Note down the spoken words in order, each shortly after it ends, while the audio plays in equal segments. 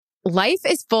Life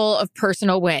is full of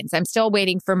personal wins. I'm still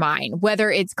waiting for mine.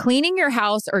 Whether it's cleaning your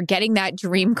house or getting that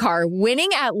dream car, winning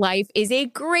at life is a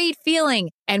great feeling.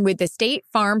 And with the State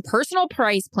Farm Personal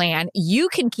Price Plan, you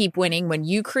can keep winning when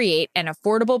you create an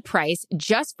affordable price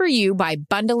just for you by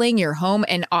bundling your home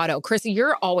and auto. Krissy,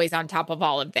 you're always on top of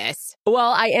all of this.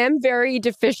 Well, I am very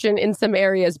deficient in some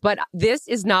areas, but this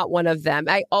is not one of them.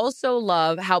 I also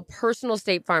love how personal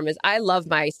State Farm is. I love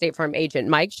my State Farm agent,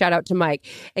 Mike. Shout out to Mike.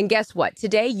 And guess what?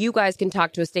 Today, you guys can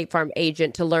talk to a State Farm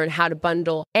agent to learn how to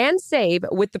bundle and save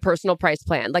with the Personal Price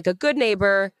Plan. Like a good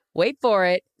neighbor, wait for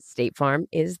it, State Farm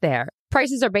is there.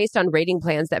 Prices are based on rating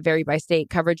plans that vary by state.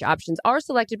 Coverage options are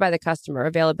selected by the customer.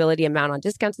 Availability, amount on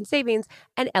discounts and savings,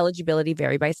 and eligibility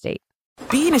vary by state.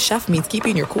 Being a chef means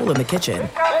keeping your cool in the kitchen.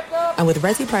 And with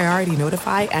Resi Priority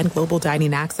Notify and Global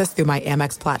Dining Access through my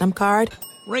Amex Platinum card,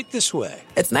 right this way.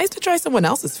 It's nice to try someone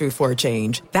else's food for a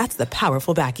change. That's the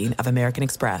powerful backing of American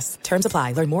Express. Terms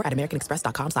apply. Learn more at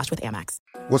americanexpress.com/withAmex.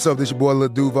 What's up? This your boy Lil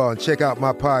Duval, and check out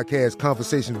my podcast,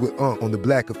 Conversations with Unc, on the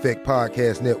Black Effect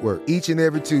Podcast Network. Each and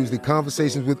every Tuesday,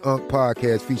 Conversations with Unc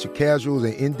podcast feature casuals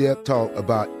and in-depth talk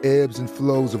about ebbs and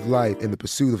flows of life and the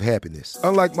pursuit of happiness.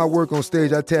 Unlike my work on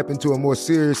stage, I tap into a more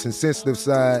serious and sensitive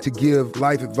side to give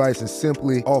life advice and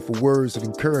simply offer words of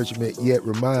encouragement, yet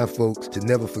remind folks to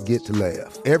never forget to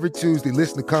laugh. Every Tuesday,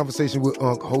 listen to Conversation with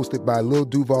Unc, hosted by Lil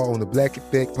Duval on the Black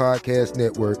Effect Podcast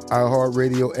Network,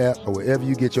 iHeartRadio app, or wherever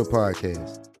you get your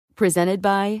podcasts. Presented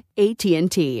by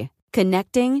AT&T.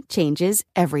 Connecting changes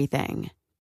everything.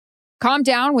 Calm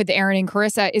Down with Aaron and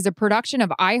Carissa is a production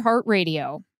of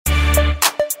iHeartRadio.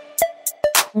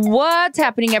 What's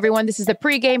happening, everyone? This is the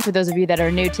pregame. For those of you that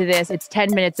are new to this, it's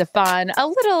 10 minutes of fun, a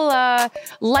little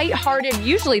lighthearted.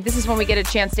 Usually, this is when we get a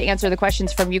chance to answer the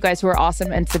questions from you guys who are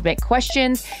awesome and submit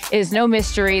questions. It is no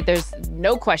mystery. There's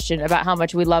no question about how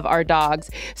much we love our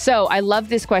dogs. So I love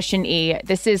this question, E.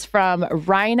 This is from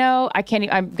Rhino.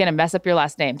 I'm going to mess up your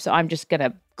last name, so I'm just going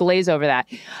to glaze over that.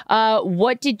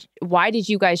 Why did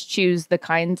you guys choose the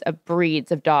kinds of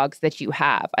breeds of dogs that you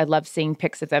have? I love seeing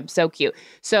pics of them. So cute.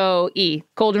 So E,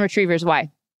 Golden Retrievers, why?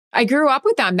 I grew up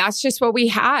with them. That's just what we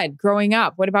had growing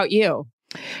up. What about you?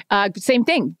 Same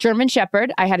thing. German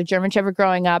Shepherd. I had a German Shepherd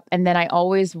growing up, and then I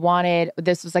always wanted,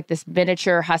 this was like this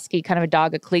miniature husky kind of a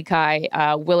dog, a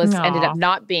Klekai. Willis ended up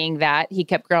not being that. He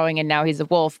kept growing and now he's a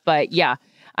wolf. But yeah,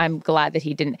 I'm glad that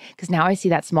he didn't, because now I see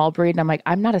that small breed and I'm like,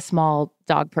 I'm not a small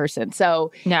dog person.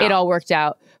 So It all worked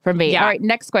out for me. Yeah. All right,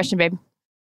 next question, babe.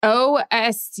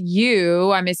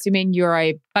 OSU, I'm assuming you're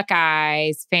a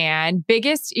Buckeyes fan.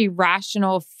 Biggest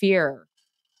irrational fear?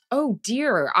 Oh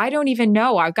dear, I don't even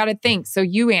know. I've got to think. So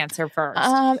you answer first.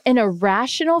 An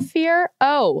irrational fear?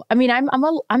 Oh, I mean, I'm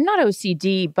not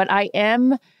OCD, but I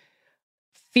am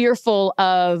fearful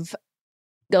of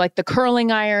like the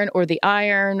curling iron or the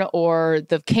iron or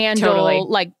the candle,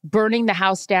 like burning the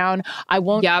house down. I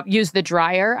won't use the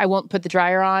dryer. I won't put the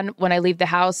dryer on when I leave the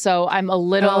house. So I'm a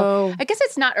little, I guess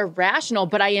it's not irrational,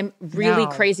 but I am really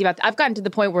crazy about that. I've gotten to the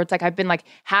point where it's like, I've been like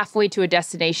halfway to a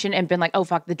destination and been like, oh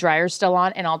fuck, the dryer's still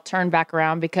on. And I'll turn back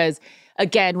around because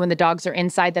again, when the dogs are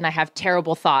inside, then I have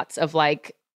terrible thoughts of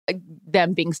like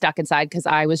them being stuck inside because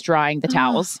I was drying the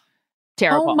towels.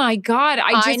 Terrible. Oh my God.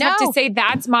 I just have to say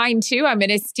that's mine too. I'm going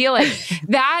to steal it.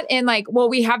 That and like, well,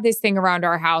 we have this thing around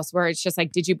our house where it's just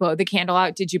like, did you blow the candle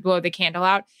out? Did you blow the candle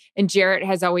out? And Jarrett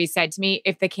has always said to me,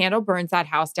 if the candle burns that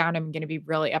house down, I'm going to be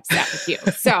really upset with you.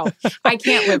 So I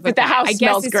can't live with that. The house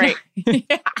smells great.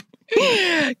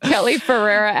 Kelly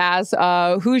Ferreira asks,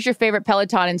 who's your favorite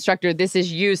Peloton instructor? This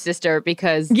is you, sister,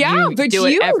 because you do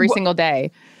it every single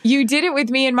day. You did it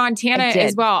with me in Montana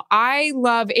as well. I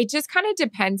love, it just kind of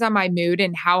depends on my mood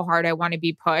and how hard I want to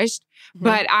be pushed. Mm-hmm.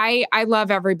 But I love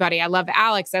everybody. I love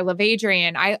Alex. I love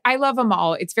Adrian. I love them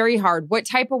all. It's very hard. What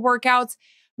type of workouts?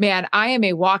 Man, I am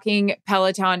a walking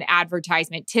Peloton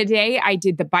advertisement. Today, I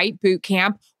did the Bite Boot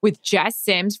Camp with Jess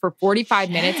Sims for 45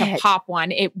 minutes, a pop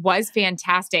one. It was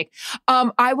fantastic.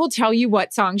 I will tell you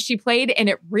what song she played, and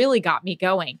it really got me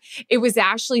going. It was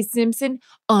Ashley Simpson,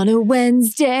 On a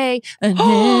Wednesday.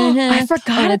 I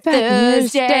forgot about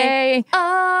Thursday.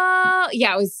 Oh,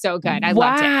 yeah, it was so good. I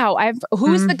loved it.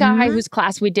 Who's the guy whose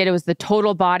class we did? It was the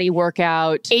total body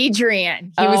workout.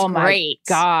 Adrian. He was great.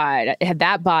 God, it had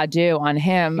that Badu on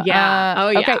him.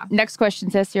 Yeah. Okay, next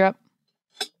question, sis. You're up.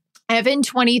 Evan,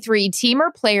 23, team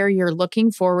or player you're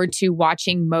looking forward to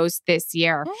watching most this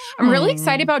year? I'm really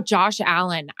excited about Josh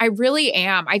Allen. I really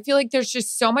am. I feel like there's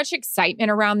just so much excitement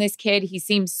around this kid. He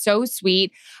seems so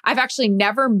sweet. I've actually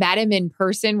never met him in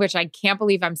person, which I can't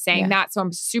believe I'm saying that. So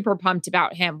I'm super pumped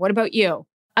about him. What about you?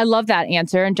 I love that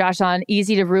answer. And Josh Allen,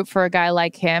 easy to root for a guy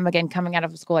like him. Again, coming out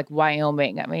of a school like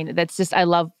Wyoming. I mean, that's just, I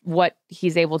love what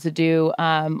he's able to do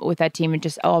with that team and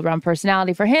just all around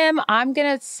personality for him. I'm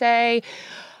going to say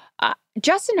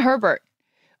Justin Herbert.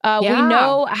 We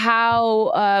know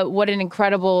how what an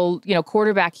incredible,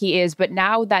 quarterback he is, but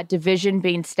now that division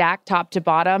being stacked top to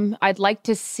bottom, I'd like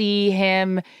to see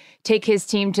him take his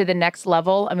team to the next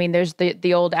level. I mean, there's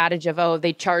the old adage of,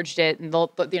 they charged it, and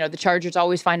the Chargers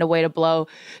always find a way to blow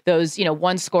those,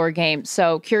 one-score games.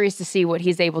 So curious to see what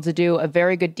he's able to do. A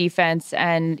very good defense,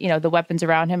 and the weapons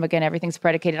around him. Again, everything's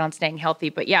predicated on staying healthy.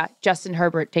 But yeah, Justin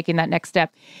Herbert taking that next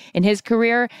step in his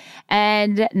career.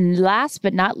 And last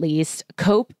but not least,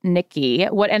 Cope Nicky.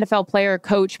 What NFL player,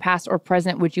 coach, past or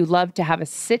present, would you love to have a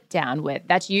sit down with?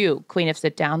 That's you, Queen of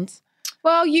Sit Downs.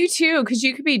 Well, you too, because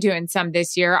you could be doing some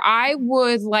this year. I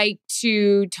would like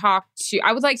to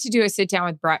do a sit down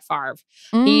with Brett Favre.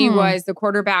 He was the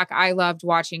quarterback I loved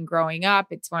watching growing up.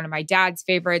 It's one of my dad's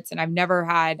favorites, and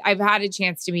I've had a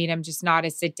chance to meet him, just not a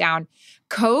sit down.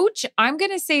 Coach, I'm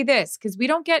going to say this because we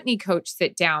don't get any coach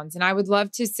sit downs, and I would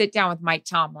love to sit down with Mike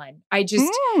Tomlin. I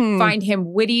just find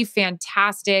him witty,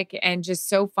 fantastic, and just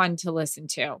so fun to listen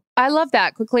to. I love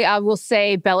that. Quickly, I will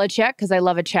say Belichick because I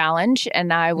love a challenge,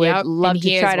 and I would love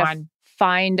to try to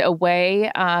find a way,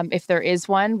 if there is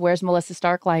one. Where's Melissa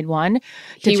Stark, line 1,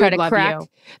 to try to crack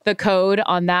the code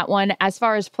on that one. As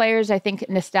far as players, I think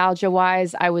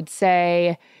nostalgia-wise, I would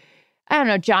say, I don't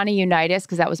know, Johnny Unitas,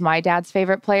 because that was my dad's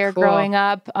favorite player growing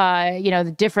up.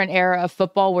 The different era of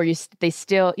football where they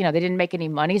still, they didn't make any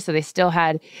money, so they still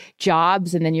had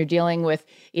jobs, and then you're dealing with,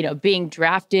 being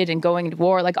drafted and going to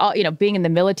war, like all, being in the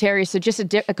military. So just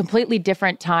a completely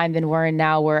different time than we're in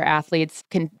now, where athletes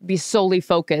can be solely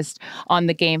focused on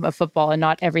the game of football and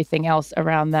not everything else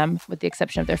around them, with the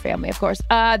exception of their family, of course.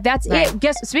 That's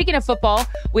it. Speaking of football,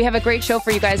 we have a great show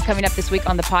for you guys coming up this week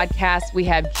on the podcast. We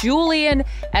have Julian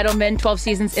Edelman, 12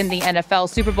 seasons in the NFL,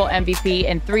 Super Bowl MVP,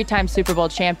 and 3-time Super Bowl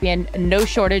champion. No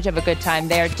shortage of a good time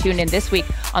there. Tune in this week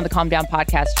on the Calm Down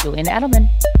podcast. Julian Edelman.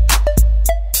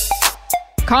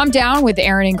 Calm Down with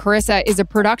Aaron and Carissa is a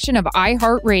production of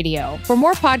iHeartRadio. For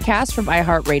more podcasts from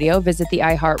iHeartRadio, visit the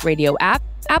iHeartRadio app,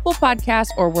 Apple Podcasts,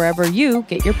 or wherever you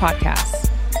get your podcasts.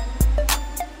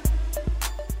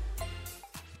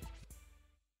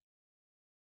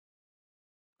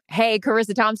 Hey,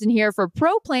 Carissa Thompson here for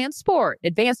Pro Plan Sport,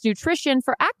 advanced nutrition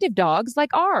for active dogs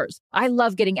like ours. I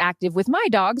love getting active with my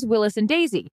dogs, Willis and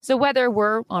Daisy. So whether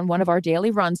we're on one of our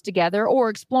daily runs together or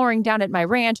exploring down at my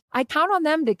ranch, I count on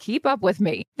them to keep up with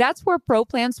me. That's where Pro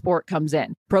Plan Sport comes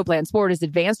in. Pro Plan Sport is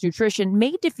advanced nutrition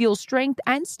made to fuel strength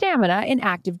and stamina in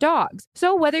active dogs.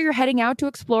 So whether you're heading out to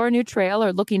explore a new trail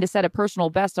or looking to set a personal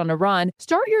best on a run,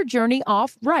 start your journey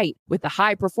off right with the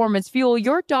high-performance fuel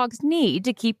your dogs need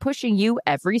to keep pushing you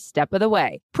every step of the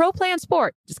way. Pro Plan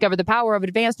Sport. Discover the power of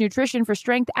advanced nutrition for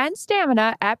strength and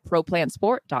stamina at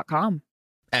ProPlansport.com.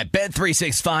 At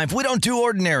Bet365, we don't do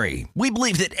ordinary. We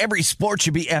believe that every sport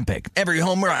should be epic. Every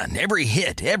home run, every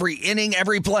hit, every inning,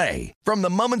 every play. From the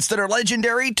moments that are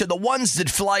legendary to the ones that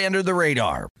fly under the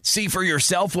radar. See for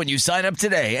yourself when you sign up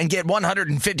today and get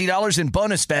 $150 in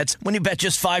bonus bets when you bet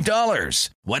just $5.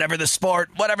 Whatever the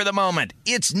sport, whatever the moment,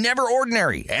 it's never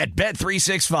ordinary at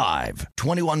Bet365.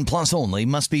 21 plus only.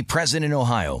 Must be present in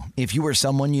Ohio. If you or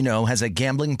someone you know has a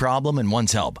gambling problem and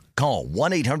wants help, call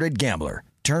 1-800-GAMBLER.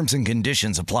 Terms and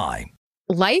conditions apply.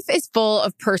 Life is full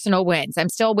of personal wins. I'm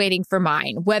still waiting for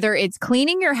mine. Whether it's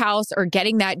cleaning your house or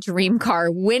getting that dream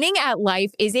car, winning at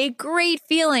life is a great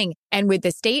feeling. And with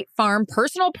the State Farm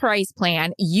Personal Price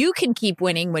Plan, you can keep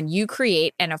winning when you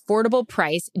create an affordable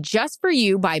price just for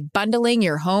you by bundling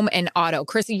your home and auto.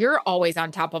 Carissa, you're always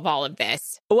on top of all of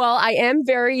this. Well, I am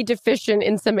very deficient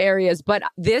in some areas, but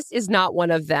this is not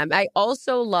one of them. I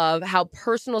also love how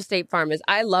personal State Farm is.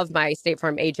 I love my State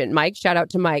Farm agent, Mike. Shout out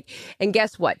to Mike. And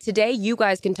guess what? Today, you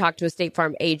guys can talk to a State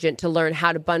Farm agent to learn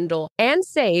how to bundle and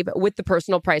save with the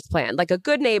Personal Price Plan. Like a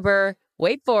good neighbor,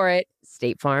 wait for it,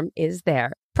 State Farm is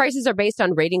there. Prices are based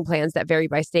on rating plans that vary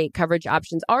by state. Coverage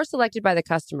options are selected by the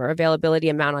customer. Availability,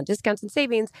 amount on discounts and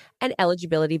savings, and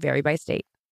eligibility vary by state.